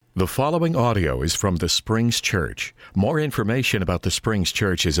The following audio is from the Springs Church. More information about the Springs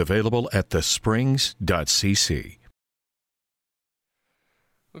Church is available at thesprings.cc.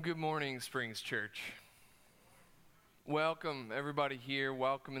 Well, good morning, Springs Church. Welcome, everybody here.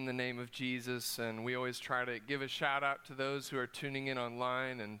 Welcome in the name of Jesus. And we always try to give a shout out to those who are tuning in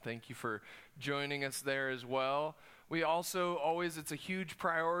online, and thank you for joining us there as well. We also always, it's a huge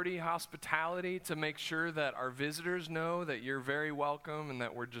priority, hospitality, to make sure that our visitors know that you're very welcome and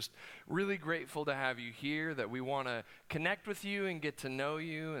that we're just really grateful to have you here, that we want to connect with you and get to know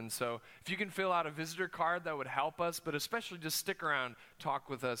you. And so if you can fill out a visitor card, that would help us, but especially just stick around, talk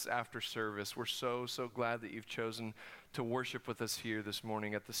with us after service. We're so glad that you've chosen to worship with us here this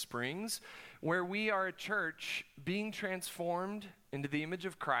morning at the Springs, where we are a church being transformed into the image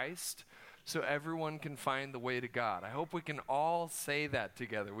of Christ, so everyone can find the way to God. I hope we can all say that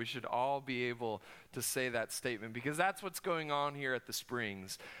together. We should all be able to say that statement because that's what's going on here at the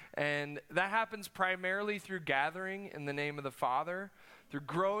Springs. And that happens primarily through gathering in the name of the Father, through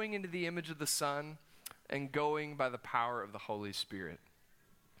growing into the image of the Son, and going by the power of the Holy Spirit.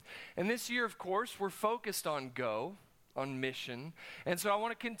 And this year, of course, we're focused on go, on mission. And so I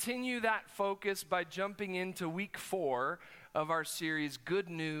want to continue that focus by jumping into week 4 of our series, Good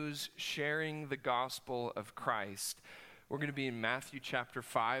News, Sharing the Gospel of Christ. We're going to be in Matthew chapter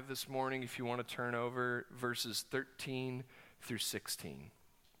 5 this morning, if you want to turn over, verses 13 through 16.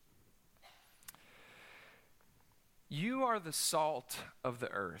 You are the salt of the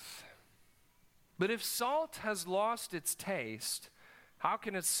earth. But if salt has lost its taste, how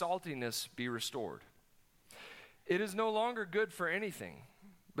can its saltiness be restored? It is no longer good for anything,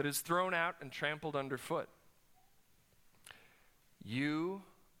 but is thrown out and trampled underfoot. You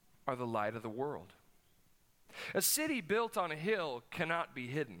are the light of the world. A city built on a hill cannot be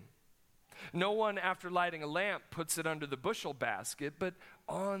hidden. No one, after lighting a lamp, puts it under the bushel basket, but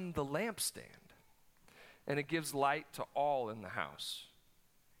on the lampstand, and it gives light to all in the house.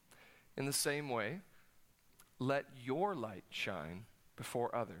 In the same way, let your light shine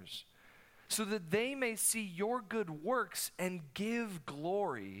before others, so that they may see your good works and give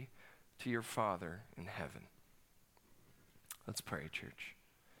glory to your Father in heaven. Let's pray, church.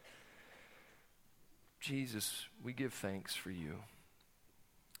 Jesus, we give thanks for you,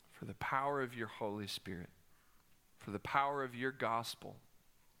 for the power of your Holy Spirit, for the power of your gospel,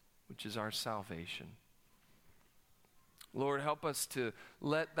 which is our salvation. Lord, help us to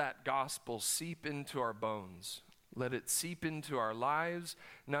let that gospel seep into our bones. Let it seep into our lives,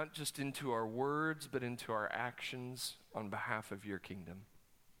 not just into our words, but into our actions on behalf of your kingdom.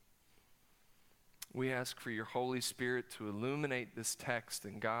 We ask for your Holy Spirit to illuminate this text,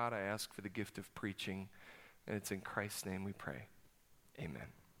 and God, I ask for the gift of preaching, and it's in Christ's name we pray. Amen.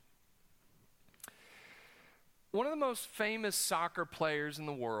 One of the most famous soccer players in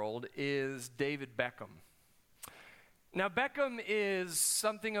the world is David Beckham. Now, Beckham is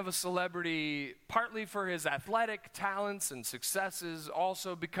something of a celebrity, partly for his athletic talents and successes,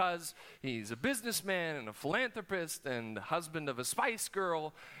 also because he's a businessman and a philanthropist and husband of a Spice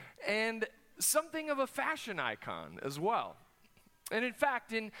Girl, and something of a fashion icon as well. And in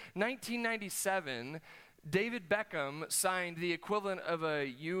fact, in 1997, David Beckham signed the equivalent of a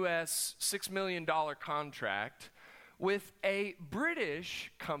U.S. $6 million contract with a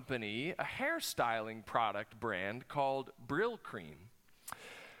British company, a hairstyling product brand called Brylcreem.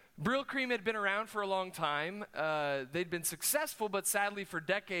 Brylcreem had been around for a long time. They'd been successful, but sadly for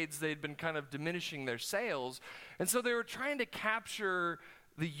decades they'd been kind of diminishing their sales. And so they were trying to capture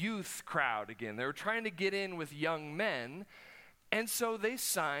the youth crowd again. They were trying to get in with young men. And so they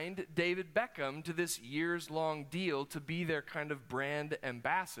signed David Beckham to this years-long deal to be their kind of brand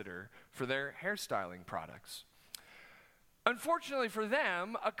ambassador for their hairstyling products. Unfortunately for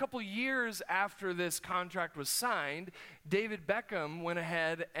them, a couple years after this contract was signed, David Beckham went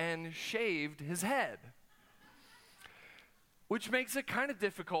ahead and shaved his head, which makes it kind of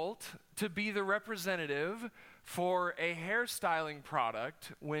difficult to be the representative for a hairstyling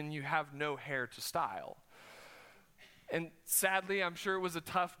product when you have no hair to style. And sadly, I'm sure it was a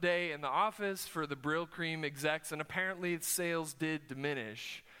tough day in the office for the Brylcreem execs, and apparently sales did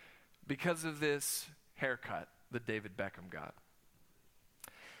diminish because of this haircut that David Beckham got.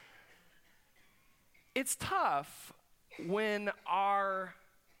 It's tough when our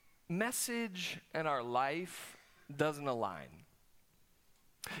message and our life doesn't align.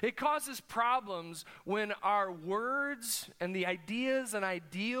 It causes problems when our words and the ideas and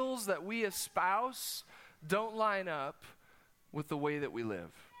ideals that we espouse don't line up with the way that we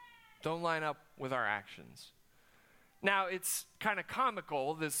live, don't line up with our actions. Now, it's kind of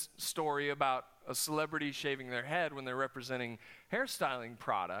comical, this story about a celebrity shaving their head when they're representing hairstyling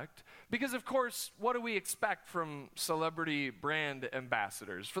product, because of course, what do we expect from celebrity brand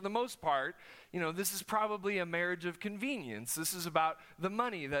ambassadors? For the most part, this is probably a marriage of convenience. This is about the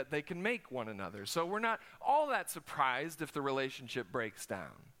money that they can make one another. So we're not all that surprised if the relationship breaks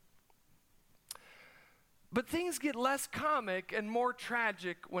down. But things get less comic and more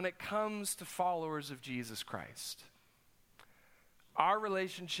tragic when it comes to followers of Jesus Christ. Our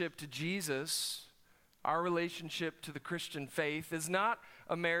relationship to Jesus, our relationship to the Christian faith is not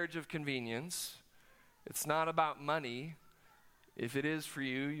a marriage of convenience. It's not about money. If it is for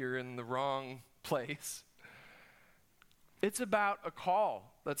you, you're in the wrong place. It's about a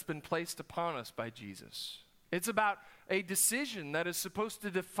call that's been placed upon us by Jesus. It's about a decision that is supposed to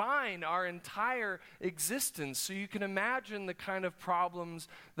define our entire existence. So you can imagine the kind of problems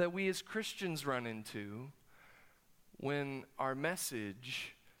that we as Christians run into when our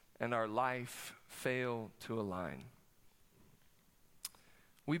message and our life fail to align.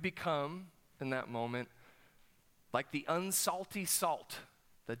 We become, in that moment, like the unsalty salt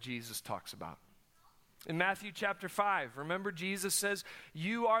that Jesus talks about. In Matthew chapter 5, remember Jesus says,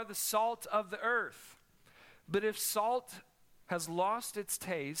 "You are the salt of the earth. But if salt has lost its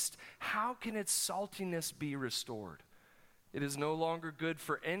taste, how can its saltiness be restored? It is no longer good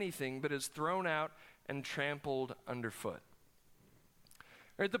for anything, but is thrown out and trampled underfoot."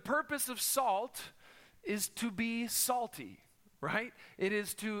 Right, the purpose of salt is to be salty, right? It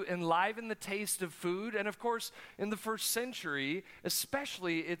is to enliven the taste of food. And of course, in the first century,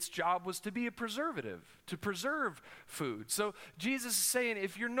 especially, its job was to be a preservative, to preserve food. So Jesus is saying,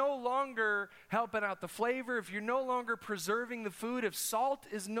 if you're no longer helping out the flavor, if you're no longer preserving the food, if salt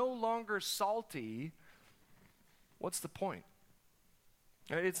is no longer salty, what's the point?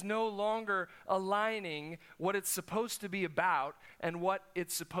 It's no longer aligning what it's supposed to be about and what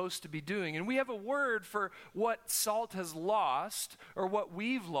it's supposed to be doing. And we have a word for what salt has lost, or what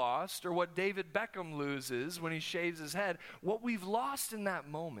we've lost, or what David Beckham loses when he shaves his head. What we've lost in that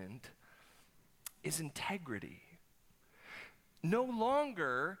moment is integrity. No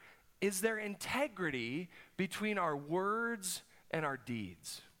longer is there integrity between our words and our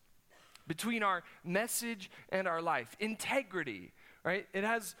deeds, between our message and our life. Integrity. Right? It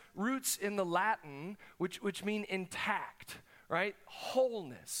has roots in the Latin, which mean intact, right?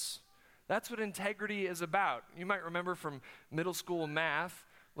 Wholeness. That's what integrity is about. You might remember from middle school math,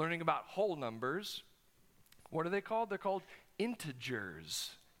 learning about whole numbers. What are they called? They're called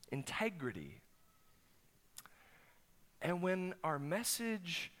integers. Integrity. And when our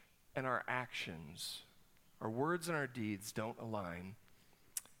message and our actions, our words and our deeds don't align,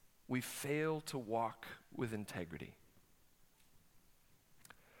 we fail to walk with integrity.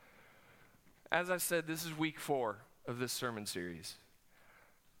 As I said, this is week 4 of this sermon series.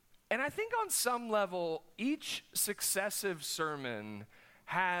 And I think on some level, each successive sermon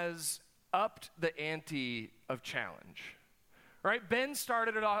has upped the ante of challenge. Right? Ben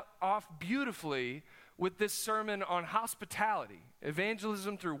started it off beautifully with this sermon on hospitality,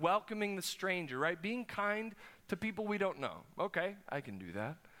 evangelism through welcoming the stranger, right? Being kind to people we don't know. Okay, I can do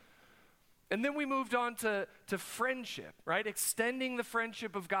that. And then we moved on to friendship, right? Extending the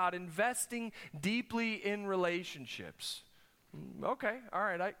friendship of God, investing deeply in relationships. Okay, all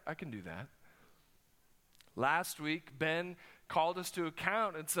right, I can do that. Last week, Ben called us to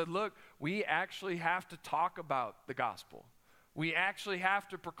account and said, look, we actually have to talk about the gospel. We actually have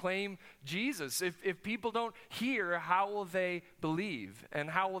to proclaim Jesus. If people don't hear, how will they believe? And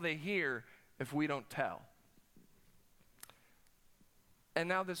how will they hear if we don't tell? And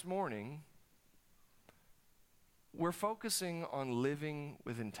now this morning, we're focusing on living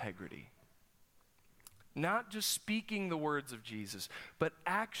with integrity. Not just speaking the words of Jesus, but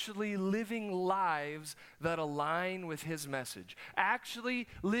actually living lives that align with his message. Actually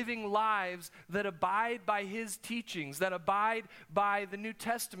living lives that abide by his teachings, that abide by the New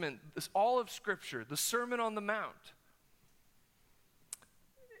Testament, all of Scripture, the Sermon on the Mount.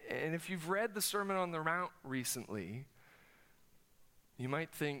 And if you've read the Sermon on the Mount recently, you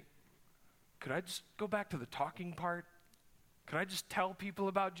might think, could I just go back to the talking part? Could I just tell people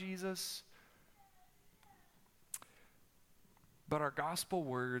about Jesus? But our gospel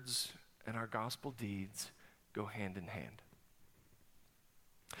words and our gospel deeds go hand in hand.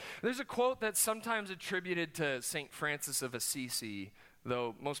 There's a quote that's sometimes attributed to St. Francis of Assisi,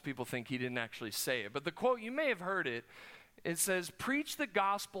 though most people think he didn't actually say it. But the quote, you may have heard it. It says, "Preach the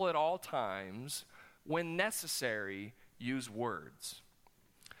gospel at all times. When necessary, use words."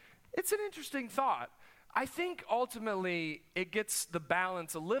 It's an interesting thought. I think ultimately it gets the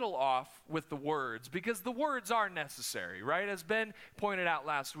balance a little off with the words, because the words are necessary, right? As Ben pointed out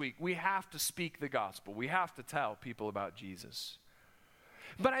last week, we have to speak the gospel. We have to tell people about Jesus.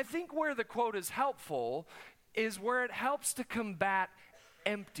 But I think where the quote is helpful is where it helps to combat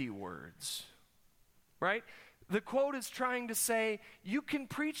empty words, right? The quote is trying to say you can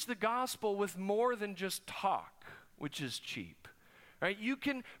preach the gospel with more than just talk, which is cheap. Right? You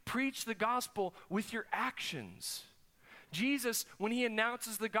can preach the gospel with your actions. Jesus, when he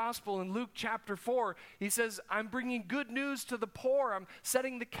announces the gospel in Luke chapter 4, he says, I'm bringing good news to the poor. I'm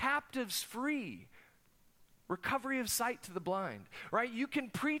setting the captives free. Recovery of sight to the blind. Right? You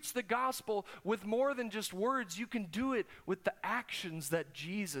can preach the gospel with more than just words. You can do it with the actions that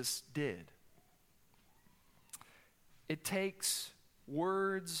Jesus did. It takes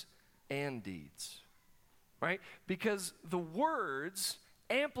words and deeds. Right? Because the words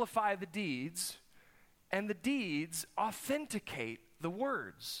amplify the deeds, and the deeds authenticate the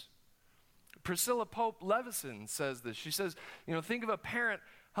words. Priscilla Pope Levison says this. She says, think of a parent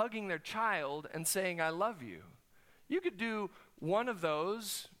hugging their child and saying, I love you. You could do one of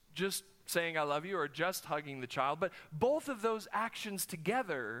those, just saying I love you, or just hugging the child, but both of those actions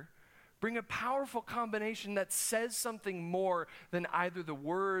together bring a powerful combination that says something more than either the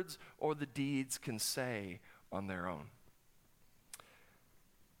words or the deeds can say on their own.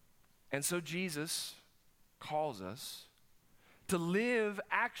 And so Jesus calls us to live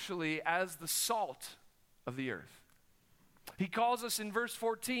actually as the salt of the earth. He calls us in verse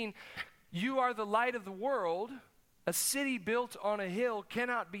 14, you are the light of the world. A city built on a hill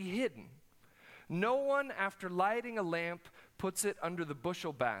cannot be hidden. No one, after lighting a lamp, puts it under the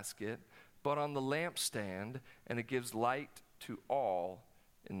bushel basket, but on the lampstand, and it gives light to all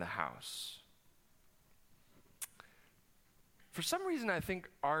in the house. For some reason, I think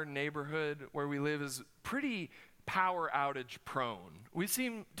our neighborhood where we live is pretty power outage prone. We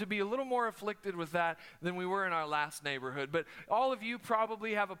seem to be a little more afflicted with that than we were in our last neighborhood. But all of you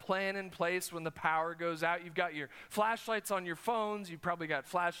probably have a plan in place when the power goes out. You've got your flashlights on your phones. You've probably got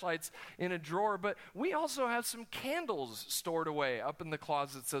flashlights in a drawer. But we also have some candles stored away up in the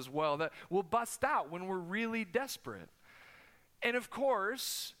closets as well that will bust out when we're really desperate. And of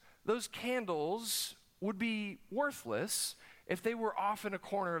course, those candles would be worthless if they were off in a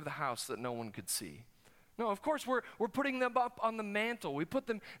corner of the house that no one could see. No, of course, we're putting them up on the mantle. We put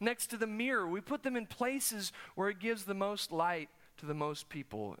them next to the mirror. We put them in places where it gives the most light to the most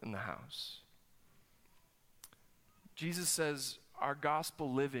people in the house. Jesus says our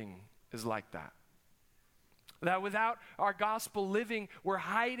gospel living is like that. That without our gospel living, we're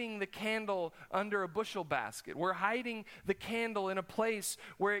hiding the candle under a bushel basket. We're hiding the candle in a place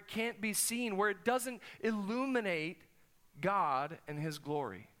where it can't be seen, where it doesn't illuminate God and his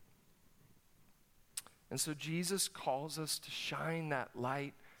glory. And so Jesus calls us to shine that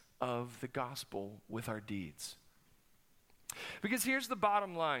light of the gospel with our deeds. Because here's the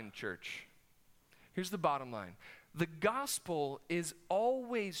bottom line, church. Here's the bottom line. The gospel is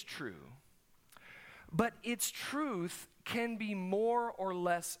always true, but its truth can be more or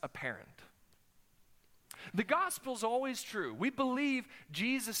less apparent. The gospel's always true. We believe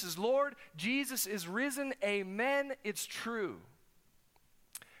Jesus is Lord. Jesus is risen. Amen. It's true.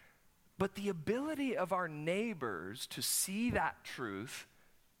 But the ability of our neighbors to see that truth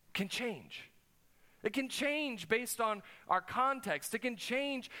can change. It can change based on our context. It can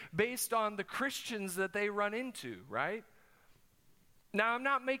change based on the Christians that they run into, right? Now, I'm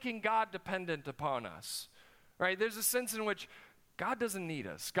not making God dependent upon us, right? There's a sense in which God doesn't need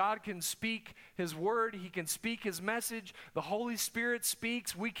us. God can speak his word. He can speak his message. The Holy Spirit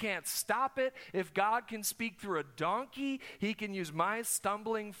speaks. We can't stop it. If God can speak through a donkey, he can use my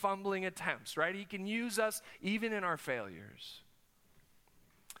stumbling, fumbling attempts, right? He can use us even in our failures.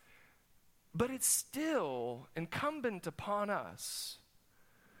 But it's still incumbent upon us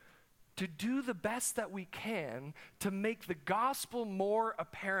to do the best that we can to make the gospel more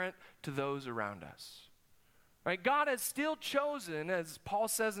apparent to those around us. Right? God has still chosen, as Paul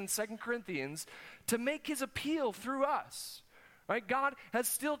says in 2 Corinthians, to make his appeal through us. Right? God has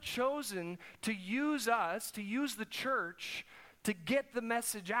still chosen to use us, to use the church, to get the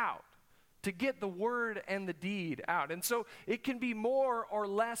message out, to get the word and the deed out. And so it can be more or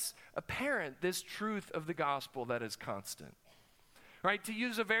less apparent, this truth of the gospel that is constant. Right? To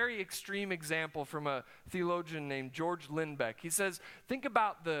use a very extreme example from a theologian named George Lindbeck, he says, think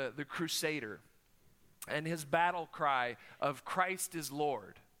about the crusader and his battle cry of Christ is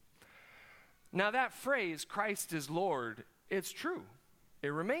Lord. Now that phrase, Christ is Lord, it's true. It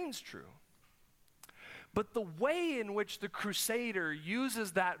remains true. But the way in which the crusader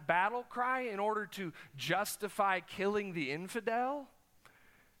uses that battle cry in order to justify killing the infidel,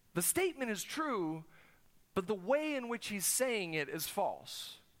 the statement is true, but the way in which he's saying it is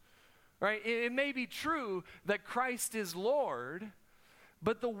false. Right? It may be true that Christ is Lord,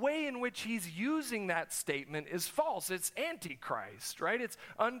 but the way in which he's using that statement is false. It's antichrist, right? It's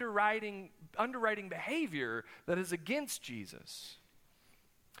underwriting behavior that is against Jesus.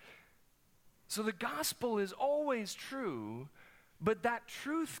 So the gospel is always true, but that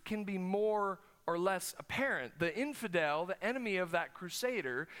truth can be more or less apparent. The infidel, the enemy of that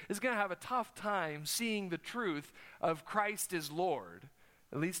crusader, is going to have a tough time seeing the truth of Christ is Lord,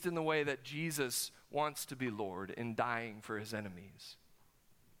 at least in the way that Jesus wants to be Lord in dying for his enemies.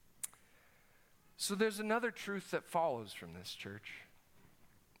 So there's another truth that follows from this, church.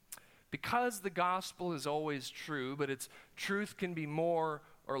 Because the gospel is always true, but its truth can be more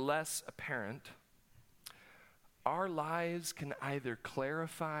or less apparent, our lives can either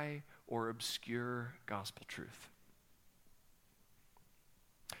clarify or obscure gospel truth.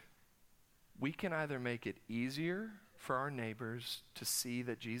 We can either make it easier for our neighbors to see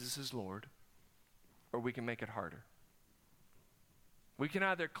that Jesus is Lord, or we can make it harder. We can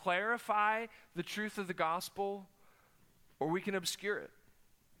either clarify the truth of the gospel, or we can obscure it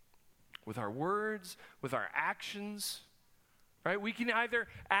with our words, with our actions, right? We can either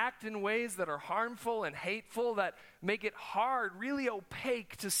act in ways that are harmful and hateful, that make it hard, really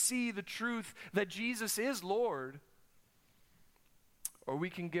opaque to see the truth that Jesus is Lord, or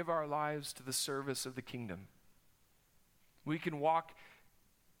we can give our lives to the service of the kingdom. We can walk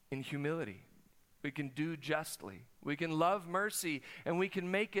in humility. We can do justly. We can love mercy, and we can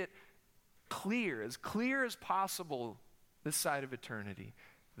make it clear as possible this side of eternity,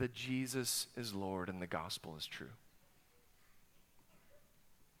 that Jesus is Lord and the gospel is true.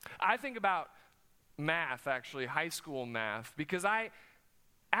 I think about math, actually, high school math, because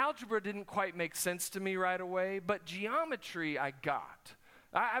algebra didn't quite make sense to me right away, but geometry I got.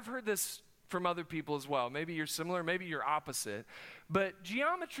 I've heard this from other people as well. Maybe you're similar, maybe you're opposite. But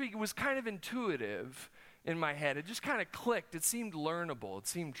geometry was kind of intuitive in my head. It just kind of clicked. It seemed learnable. It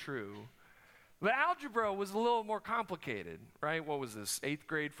seemed true. But algebra was a little more complicated, right? What was this, 8th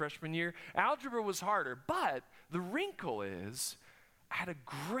grade, freshman year? Algebra was harder. But the wrinkle is, I had a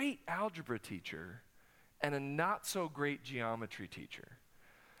great algebra teacher and a not so great geometry teacher.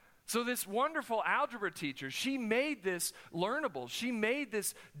 So this wonderful algebra teacher, she made this learnable. She made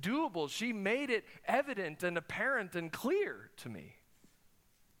this doable. She made it evident and apparent and clear to me.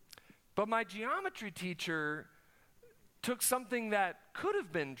 But my geometry teacher took something that could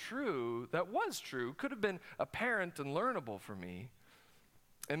have been true, that was true, could have been apparent and learnable for me,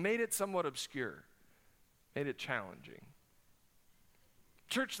 and made it somewhat obscure, made it challenging.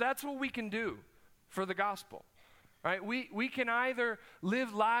 Church, that's what we can do for the gospel. Right? We can either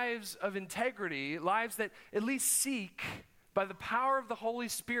live lives of integrity, lives that at least seek, by the power of the Holy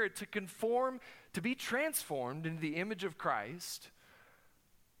Spirit, to conform, to be transformed into the image of Christ,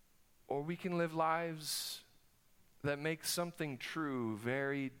 or we can live lives that make something true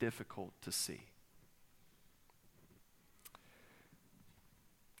very difficult to see.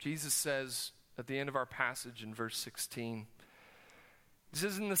 Jesus says at the end of our passage in verse 16, he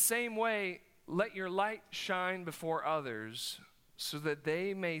says, in the same way, let your light shine before others so that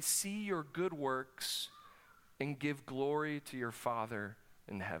they may see your good works and give glory to your Father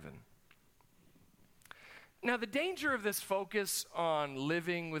in heaven. Now, the danger of this focus on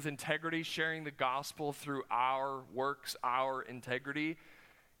living with integrity, sharing the gospel through our works, our integrity,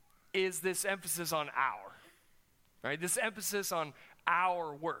 is this emphasis on our, right? This emphasis on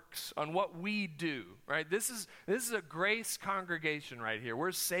our works, on what we do, right? This is a grace congregation right here.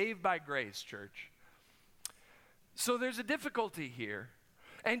 We're saved by grace, church. So there's a difficulty here.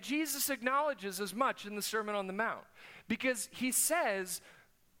 And Jesus acknowledges as much in the Sermon on the Mount, because he says,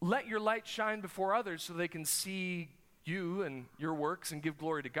 let your light shine before others so they can see you and your works and give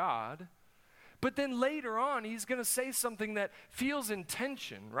glory to God. But then later on, he's going to say something that feels in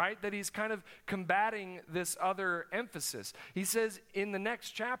tension, right? That he's kind of combating this other emphasis. He says in the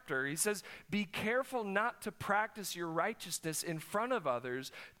next chapter, he says, be careful not to practice your righteousness in front of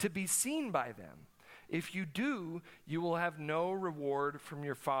others to be seen by them. If you do, you will have no reward from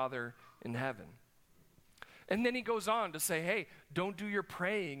your Father in heaven. And then he goes on to say, hey, don't do your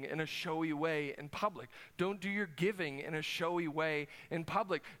praying in a showy way in public. Don't do your giving in a showy way in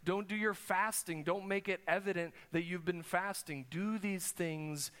public. Don't do your fasting. Don't make it evident that you've been fasting. Do these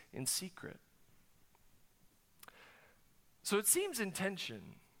things in secret. So it seems in tension,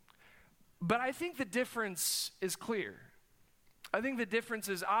 but I think the difference is clear. I think the difference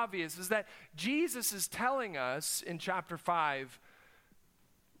is obvious, is that Jesus is telling us in chapter 5,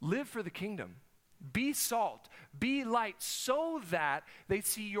 live for the kingdom. Be salt, be light, so that they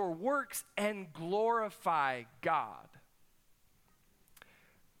see your works and glorify God.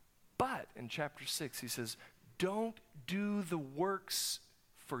 But in chapter 6, he says, don't do the works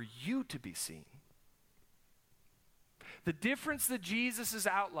for you to be seen. The difference that Jesus is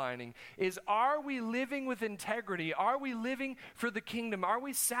outlining is, are we living with integrity? Are we living for the kingdom? Are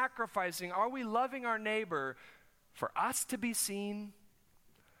we sacrificing? Are we loving our neighbor for us to be seen,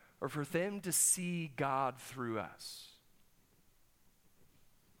 or for them to see God through us?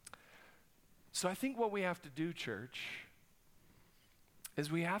 So I think what we have to do, church,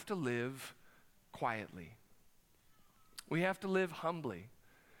 is we have to live quietly. We have to live humbly.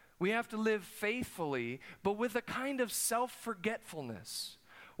 We have to live faithfully, but with a kind of self-forgetfulness.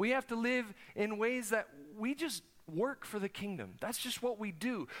 We have to live in ways that we just work for the kingdom. That's just what we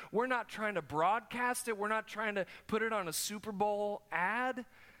do. We're not trying to broadcast it. We're not trying to put it on a Super Bowl ad.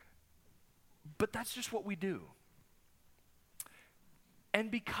 But that's just what we do. And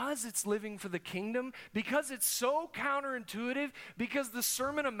because it's living for the kingdom, because it's so counterintuitive, because the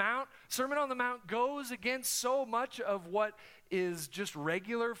Sermon on the Mount goes against so much of what is just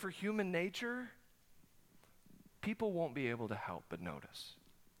regular for human nature, people won't be able to help but notice.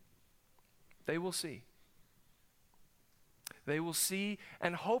 They will see. They will see,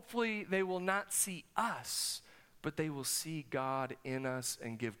 and hopefully they will not see us, but they will see God in us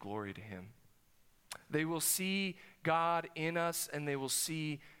and give glory to Him. They will see God in us, and they will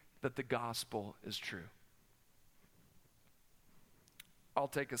see that the gospel is true. I'll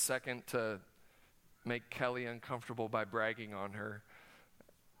take a second to make Kelly uncomfortable by bragging on her.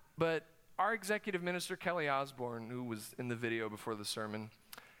 But our executive minister, Kelly Osborne, who was in the video before the sermon,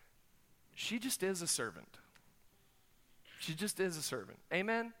 she just is a servant. She just is a servant.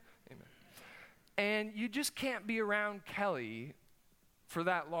 Amen? Amen. And you just can't be around Kelly for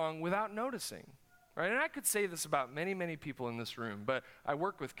that long without noticing. Right? And I could say this about many, many people in this room, but I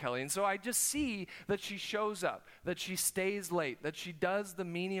work with Kelly, and so I just see that she shows up, that she stays late, that she does the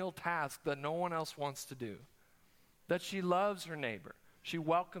menial task that no one else wants to do, that she loves her neighbor, she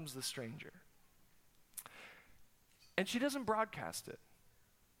welcomes the stranger. And she doesn't broadcast it.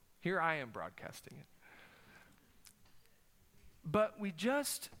 Here I am broadcasting it. But we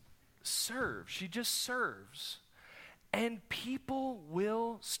just serve. She just serves. And people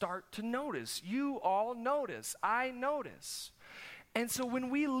will start to notice. You all notice. I notice. And so when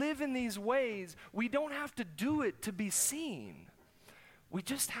we live in these ways, we don't have to do it to be seen. We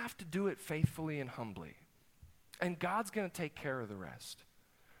just have to do it faithfully and humbly. And God's going to take care of the rest.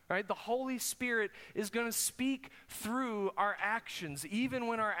 Right? The Holy Spirit is going to speak through our actions, even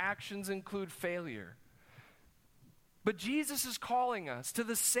when our actions include failure. But Jesus is calling us to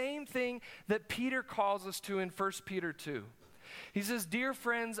the same thing that Peter calls us to in 1 Peter 2. He says, "Dear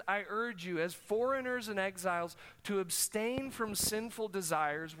friends, I urge you as foreigners and exiles to abstain from sinful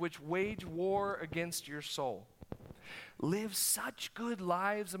desires which wage war against your soul. Live such good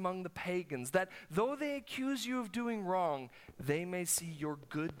lives among the pagans that though they accuse you of doing wrong, they may see your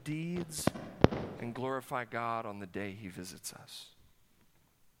good deeds and glorify God on the day He visits us."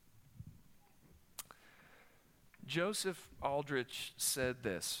 Joseph Aldrich said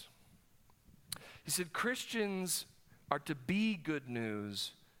this. He said, Christians are to be good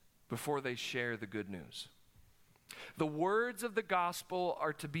news before they share the good news. The words of the gospel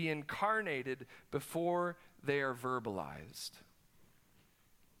are to be incarnated before they are verbalized.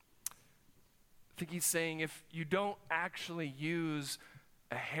 I think he's saying if you don't actually use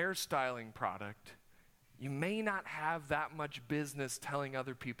a hairstyling product, you may not have that much business telling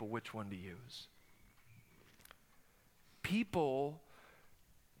other people which one to use. People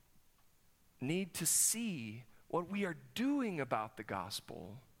need to see what we are doing about the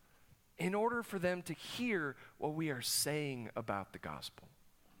gospel in order for them to hear what we are saying about the gospel.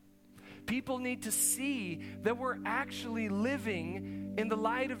 People need to see that we're actually living in the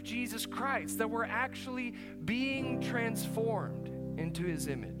light of Jesus Christ, that we're actually being transformed into His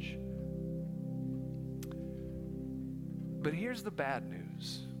image. But here's the bad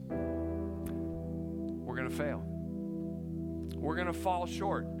news. We're going to fail. We're going to fall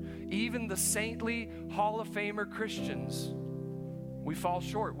short. Even the saintly Hall of Famer Christians, we fall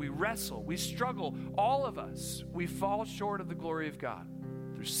short. We wrestle. We struggle. All of us, we fall short of the glory of God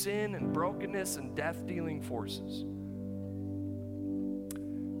through sin and brokenness and death-dealing forces.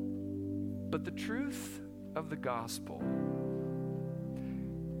 But the truth of the gospel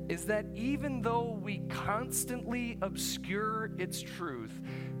is that even though we constantly obscure its truth,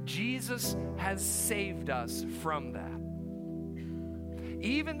 Jesus has saved us from that.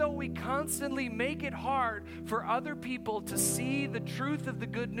 Even though we constantly make it hard for other people to see the truth of the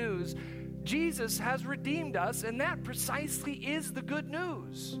good news, Jesus has redeemed us, and that precisely is the good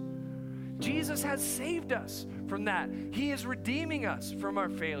news. Jesus has saved us from that. He is redeeming us from our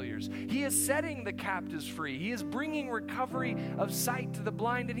failures. He is setting the captives free. He is bringing recovery of sight to the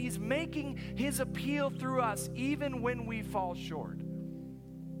blind, and He's making His appeal through us even when we fall short.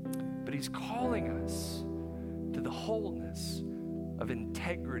 But He's calling us to the wholeness of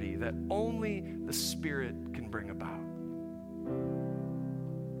integrity that only the Spirit can bring about.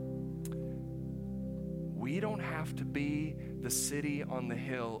 We don't have to be the city on the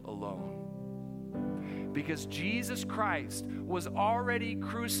hill alone, because Jesus Christ was already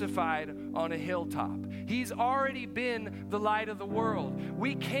crucified on a hilltop. He's already been the light of the world.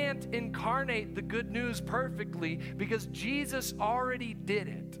 We can't incarnate the good news perfectly because Jesus already did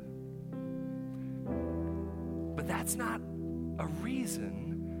it. But that's not a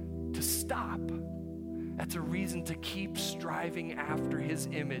reason to stop. That's a reason to keep striving after His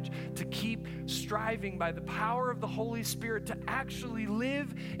image, to keep striving by the power of the Holy Spirit to actually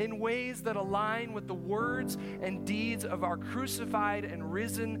live in ways that align with the words and deeds of our crucified and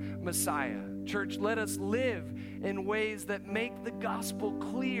risen Messiah. Church, let us live in ways that make the gospel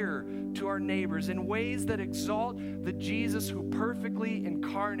clear to our neighbors, in ways that exalt the Jesus who perfectly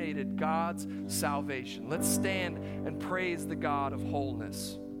incarnated God's salvation. Let's stand and praise the God of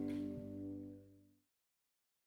wholeness.